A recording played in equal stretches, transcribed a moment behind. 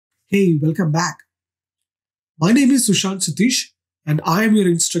Hey, welcome back. My name is Sushant Satish, and I am your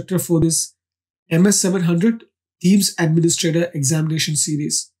instructor for this MS-700 Teams Administrator Examination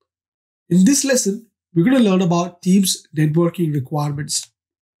Series. In this lesson, we're going to learn about Teams networking requirements.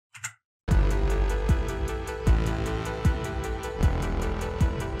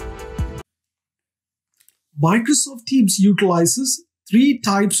 Microsoft Teams utilizes three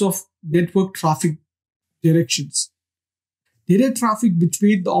types of network traffic directions. Data traffic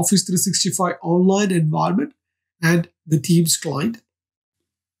between the Office 365 online environment and the Teams client,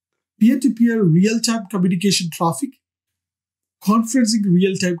 peer-to-peer real-time communication traffic, conferencing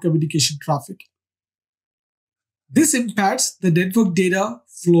real-time communication traffic. This impacts the network data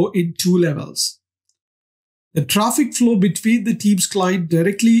flow in two levels. The traffic flow between the Teams client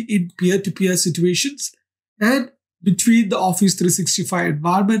directly in peer-to-peer situations and between the Office 365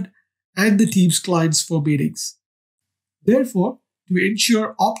 environment and the Teams clients for meetings. Therefore, to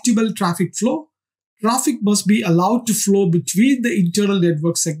ensure optimal traffic flow, traffic must be allowed to flow between the internal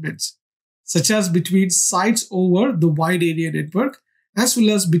network segments, such as between sites over the wide area network, as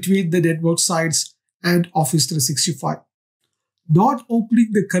well as between the network sites and Office 365. Not opening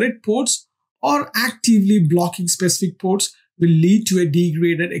the correct ports or actively blocking specific ports will lead to a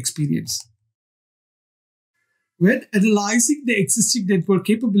degraded experience. When analyzing the existing network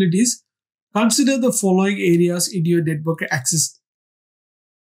capabilities, consider the following areas in your network access.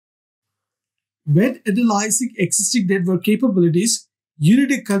 When analyzing existing network capabilities, you need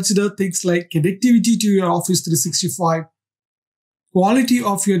to consider things like connectivity to your Office 365, quality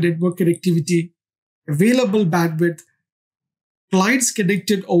of your network connectivity, available bandwidth, clients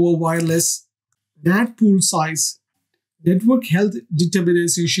connected over wireless, NAT pool size, network health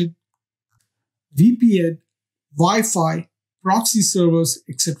determination, VPN, Wi-Fi, proxy servers,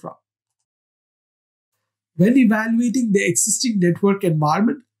 etc. When evaluating the existing network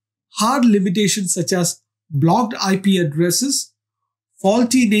environment, hard limitations such as blocked IP addresses,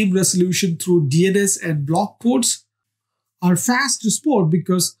 faulty name resolution through DNS and block ports are fast to spot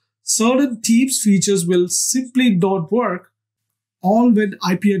because certain Teams features will simply not work all when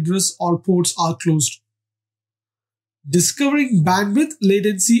IP address or ports are closed. Discovering bandwidth,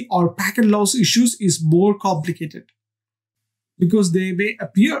 latency, or packet loss issues is more complicated because they may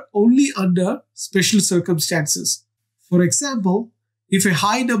appear only under special circumstances. For example, if a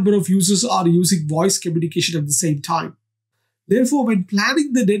high number of users are using voice communication at the same time. Therefore, when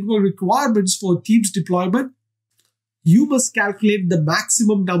planning the network requirements for Teams deployment, you must calculate the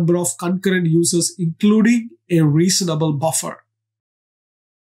maximum number of concurrent users, including a reasonable buffer.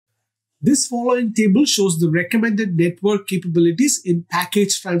 This following table shows the recommended network capabilities in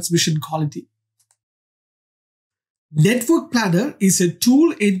package transmission quality. Network Planner is a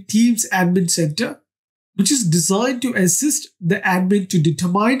tool in Teams Admin Center which is designed to assist the admin to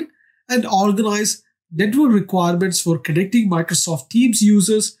determine and organize network requirements for connecting Microsoft Teams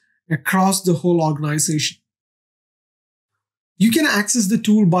users across the whole organization. You can access the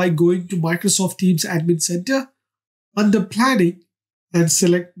tool by going to Microsoft Teams Admin Center under Planning and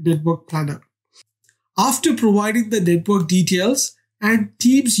select Network Planner. After providing the network details and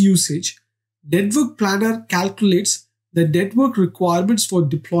Teams usage, Network Planner calculates the network requirements for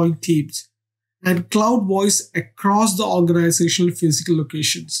deploying Teams and cloud voice across the organizational physical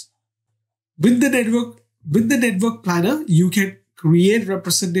locations. With the network planner, you can create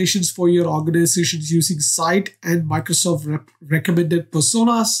representations for your organizations using site and Microsoft recommended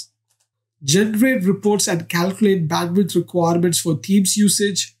personas, generate reports and calculate bandwidth requirements for Teams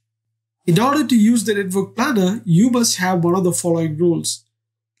usage. In order to use the network planner, you must have one of the following rules.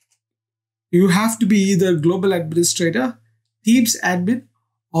 You have to be either Global Administrator, Teams Admin,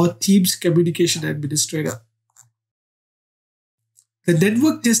 or Teams Communication Administrator. The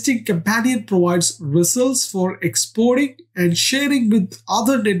Network Testing Companion provides results for exporting and sharing with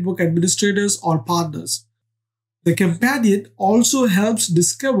other network administrators or partners. The companion also helps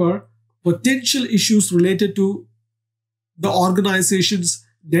discover potential issues related to the organization's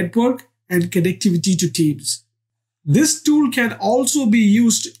network and connectivity to Teams. This tool can also be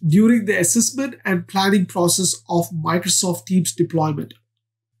used during the assessment and planning process of Microsoft Teams deployment.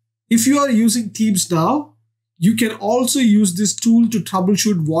 If you are using Teams now, you can also use this tool to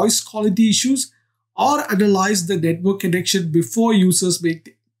troubleshoot voice quality issues or analyze the network connection before users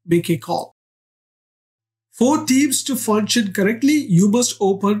make a call. For Teams to function correctly, you must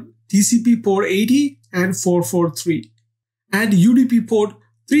open TCP port 80 and 443 and UDP port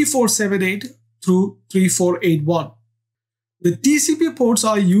 3478 through 3481. The TCP ports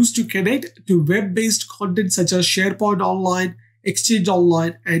are used to connect to web-based content such as SharePoint Online, Exchange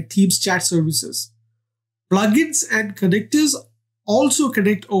Online, and Teams chat services. Plugins and connectors also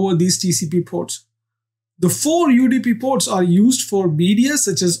connect over these TCP ports. The 4 UDP ports are used for media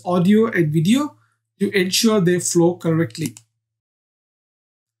such as audio and video to ensure they flow correctly.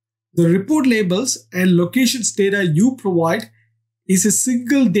 The report labels and locations data you provide is a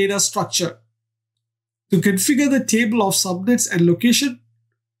single data structure. To configure the table of subnets and location,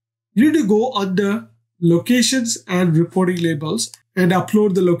 you need to go under Locations and Reporting Labels and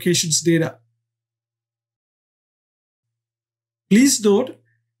upload the locations data. Please note,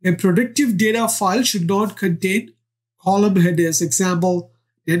 a productive data file should not contain column headers, example,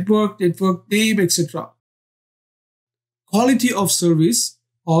 network, network name, etc. Quality of service,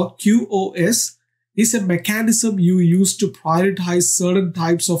 or QoS, is a mechanism you use to prioritize certain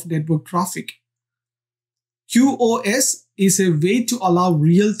types of network traffic. QoS is a way to allow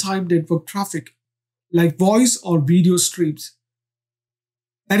real-time network traffic, like voice or video streams,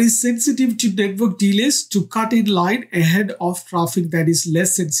 that is sensitive to network delays to cut in line ahead of traffic that is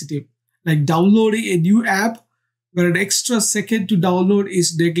less sensitive, like downloading a new app where an extra second to download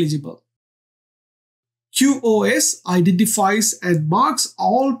is negligible. QoS identifies and marks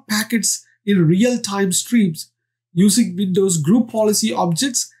all packets in real-time streams using Windows group policy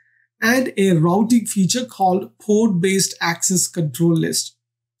objects and a routing feature called port-based access control list.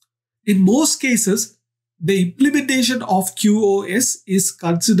 In most cases, the implementation of QoS is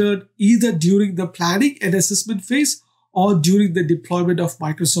considered either during the planning and assessment phase or during the deployment of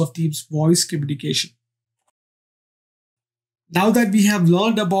Microsoft Teams voice communication. Now that we have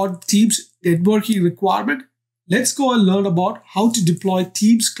learned about Teams networking requirement, let's go and learn about how to deploy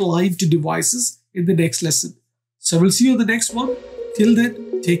Teams client to devices in the next lesson. So we'll see you in the next one. Till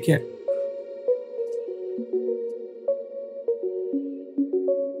then, take care.